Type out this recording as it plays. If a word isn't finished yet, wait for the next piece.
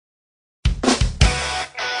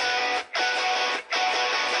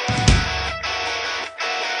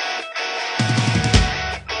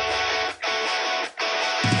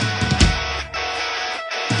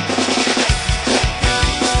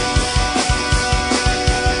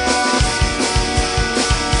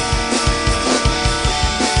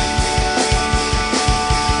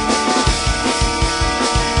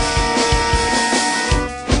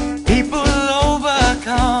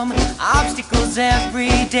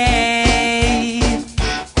day.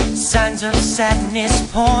 Signs of sadness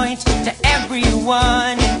point to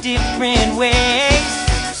everyone in different ways,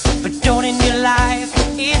 but don't end your life,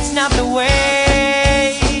 it's not the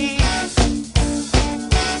way.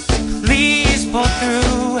 Please pull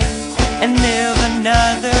through and live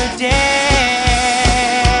another day.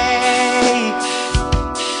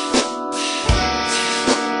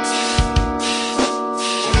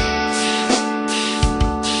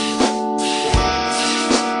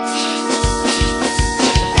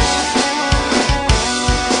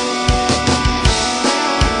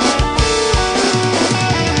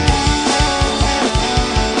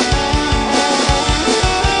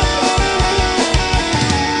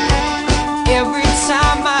 Every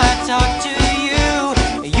time I talk to you,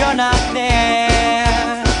 you're not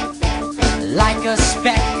there. Like a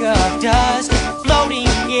speck of dust floating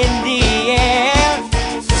in the air.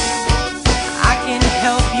 I can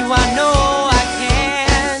help you, I know I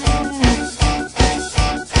can,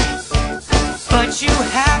 but you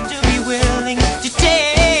have to be willing to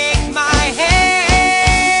take my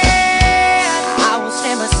hand. I will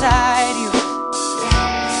stand beside you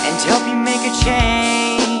and help you make a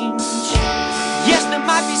change. Yes, there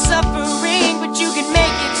might be suffering, but you can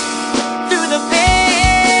make it through the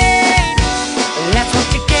pain. Let's work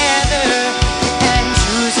together and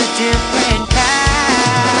choose a different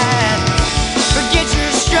path. Forget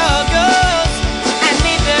your struggles and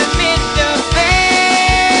leave them in the past.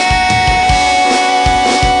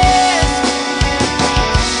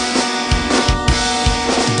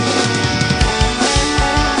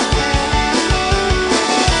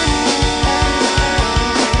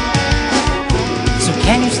 So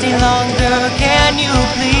can you stay longer, can you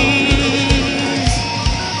please?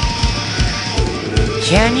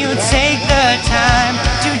 Can you take the time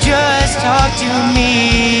to just talk to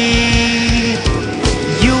me?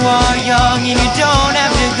 You are young and you don't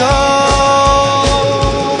have to go.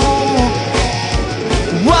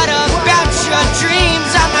 What about your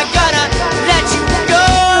dreams? I'm not gonna let you go.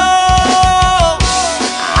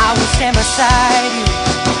 I will stand beside you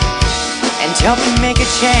and help you make a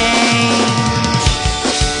change.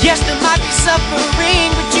 Yes, there might be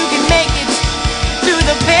suffering, but you can make it through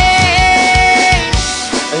the pain.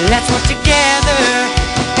 Let's work together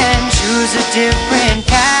and choose a different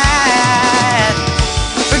path.